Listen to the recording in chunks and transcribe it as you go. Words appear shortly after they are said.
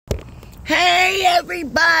Hey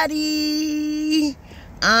everybody,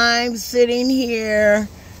 I'm sitting here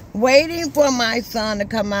waiting for my son to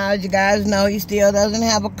come out. As you guys know, he still doesn't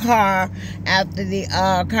have a car after the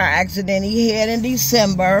car accident he had in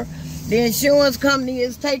December. The insurance company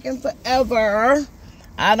is taking forever.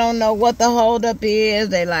 I don't know what the holdup is.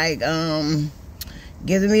 They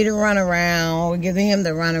giving me the runaround. We're giving him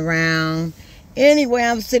the runaround. Anyway,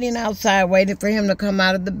 I'm sitting outside waiting for him to come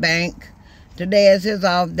out of the bank. Today is his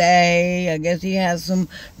off day. I guess he has some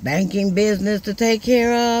banking business to take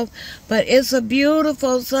care of. But it's a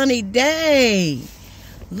beautiful sunny day.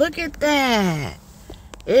 Look at that.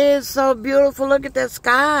 It is so beautiful. Look at the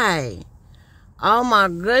sky. Oh my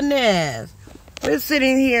goodness. We're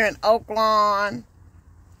sitting here in Oak Lawn,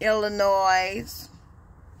 Illinois.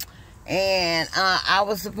 And I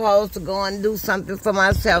was supposed to go and do something for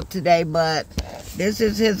myself today, but this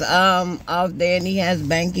is his off day, and he has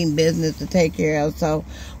banking business to take care of. So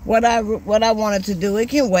what I wanted to do, it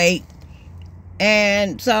can wait.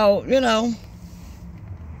 And so,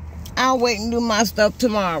 I'll wait and do my stuff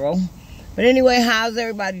tomorrow. But anyway, how's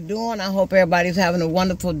everybody doing? I hope everybody's having a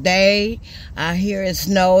wonderful day. I hear it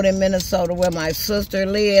snowed in Minnesota where my sister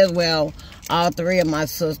lives. Well, all three of my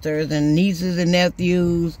sisters and nieces and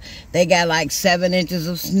nephews, they got like 7 inches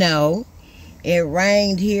of snow. It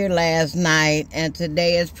rained here last night, and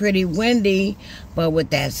today is pretty windy, but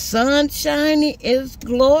with that sun shining, it's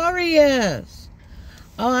glorious.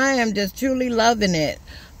 Oh, I am just truly loving it.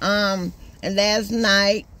 And last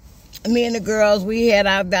night, me and the girls, we had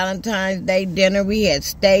our Valentine's Day dinner. We had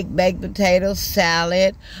steak, baked potatoes,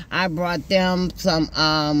 salad. I brought them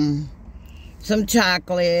some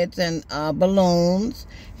chocolates and balloons,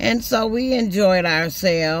 and so we enjoyed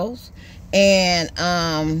ourselves. And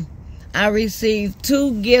I received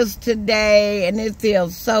 2 gifts today, and it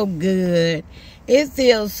feels so good. It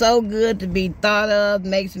feels so good to be thought of.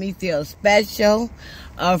 Makes me feel special.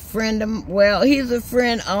 A friend of, well, he's a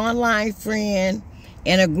friend, online friend,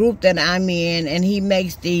 in a group that I'm in, and he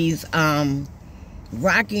makes these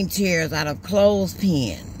rocking chairs out of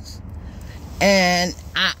clothespins. And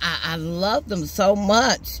I love them so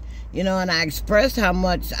much, and I expressed how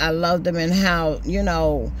much I love them and how,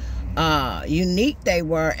 unique they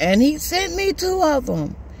were. And he sent me 2 of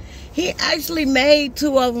them. He actually made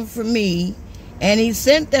 2 of them for me, and he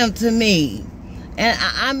sent them to me. And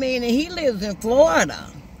I mean, he lives in Florida.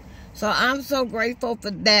 So I'm so grateful for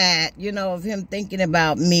that, of him thinking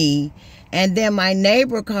about me. And then my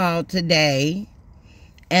neighbor called today,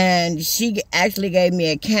 and she actually gave me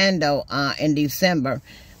a candle in December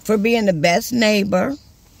for being the best neighbor.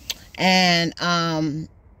 And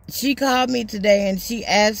she called me today, and she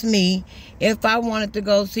asked me if I wanted to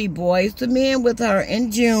go see Boys to Men with her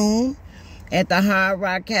in June at the Hard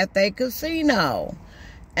Rock Cafe Casino.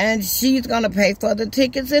 And she's going to pay for the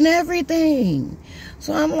tickets and everything.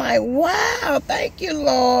 So I'm like, wow, thank you,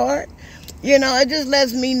 Lord. It just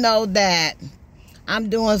lets me know that I'm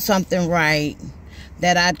doing something right.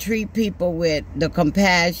 That I treat people with the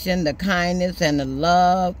compassion, the kindness, and the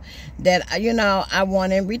love that, I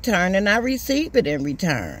want in return, and I receive it in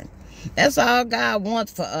return. That's all God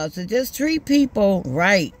wants for us, to just treat people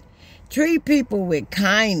right. Treat people with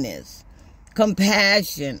kindness,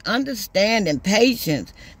 compassion, understanding,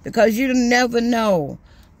 patience, because you never know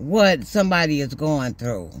what somebody is going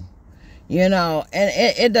through, and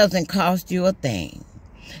it doesn't cost you a thing,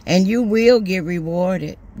 and you will get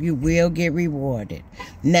rewarded. You will get rewarded.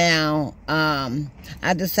 Now,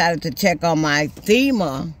 I decided to check on my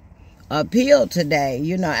FEMA appeal today,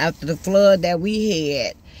 after the flood that we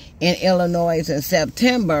had in Illinois in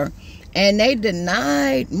September, and they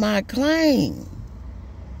denied my claim.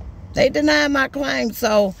 They denied my claim.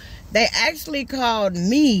 So they actually called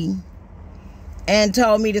me and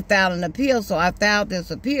told me to file an appeal. So I filed this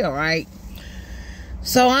appeal, right?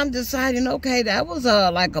 So I'm deciding, okay, that was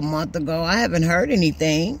like a month ago. I haven't heard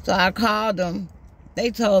anything. So I called them. They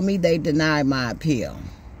told me they denied my appeal.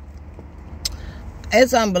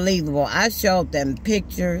 It's unbelievable. I showed them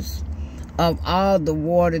pictures of all the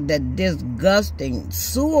water, that disgusting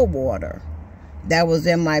sewer water that was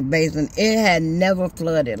in my basement. It had never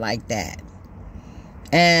flooded like that.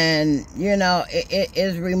 And, it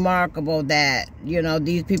is remarkable that,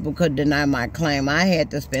 these people could deny my claim. I had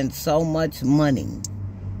to spend so much money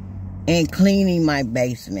in cleaning my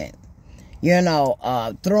basement,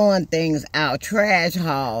 throwing things out, trash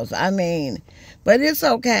hauls. I mean, but it's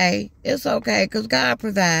okay. It's okay, because God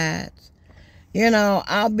provides.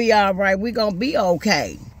 I'll be all right. We're going to be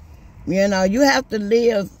okay. You have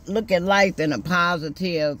to look at life in a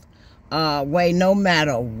positive way, no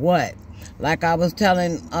matter what. Like I was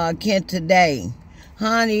telling Kent today,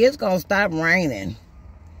 honey, it's going to stop raining.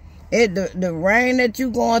 The rain that you're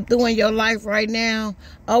going through in your life right now,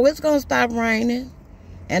 oh, it's going to stop raining.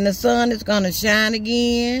 And the sun is going to shine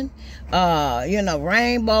again.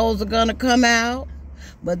 Rainbows are going to come out.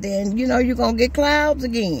 But then, you're going to get clouds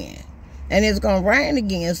again. And it's going to rain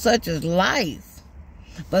again. Such is life.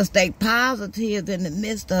 But stay positive in the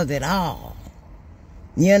midst of it all.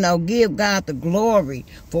 Give God the glory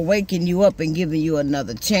for waking you up and giving you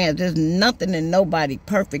another chance. There's nothing and nobody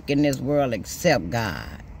perfect in this world except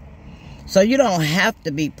God. So you don't have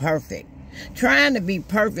to be perfect. Trying to be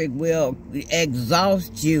perfect will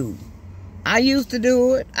exhaust you. I used to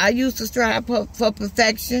do it. I used to strive for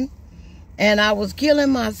perfection. And I was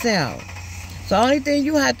killing myself. So the only thing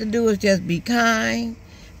you have to do is just be kind,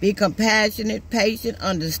 be compassionate, patient,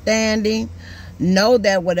 understanding. Know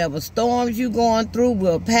that whatever storms you're going through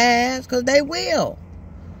will pass, because they will.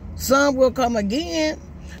 Some will come again,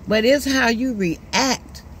 but it's how you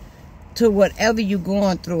react to whatever you're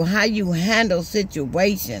going through, how you handle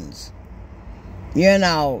situations,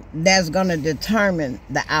 that's going to determine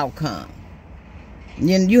the outcome.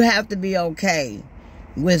 You have to be okay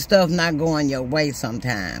with stuff not going your way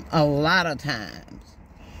sometimes, a lot of times,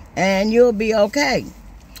 and you'll be okay.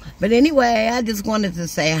 But anyway, I just wanted to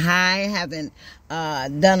say hi. Haven't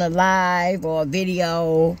done a live or a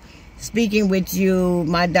video speaking with you,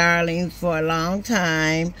 my darlings, for a long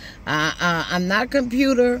time. I'm not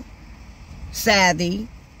computer savvy,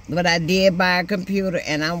 but I did buy a computer,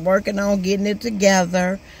 and I'm working on getting it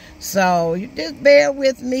together. So you just bear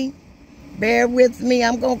with me. Bear with me.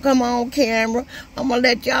 I'm going to come on camera. I'm going to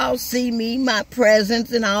let y'all see me, my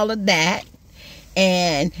presence, and all of that.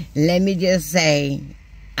 And let me just say,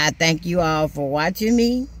 I thank you all for watching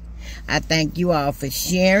me. I thank you all for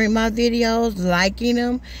sharing my videos, liking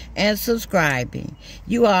them, and subscribing.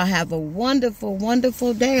 You all have a wonderful,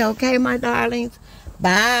 wonderful day, okay, my darlings?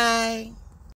 Bye.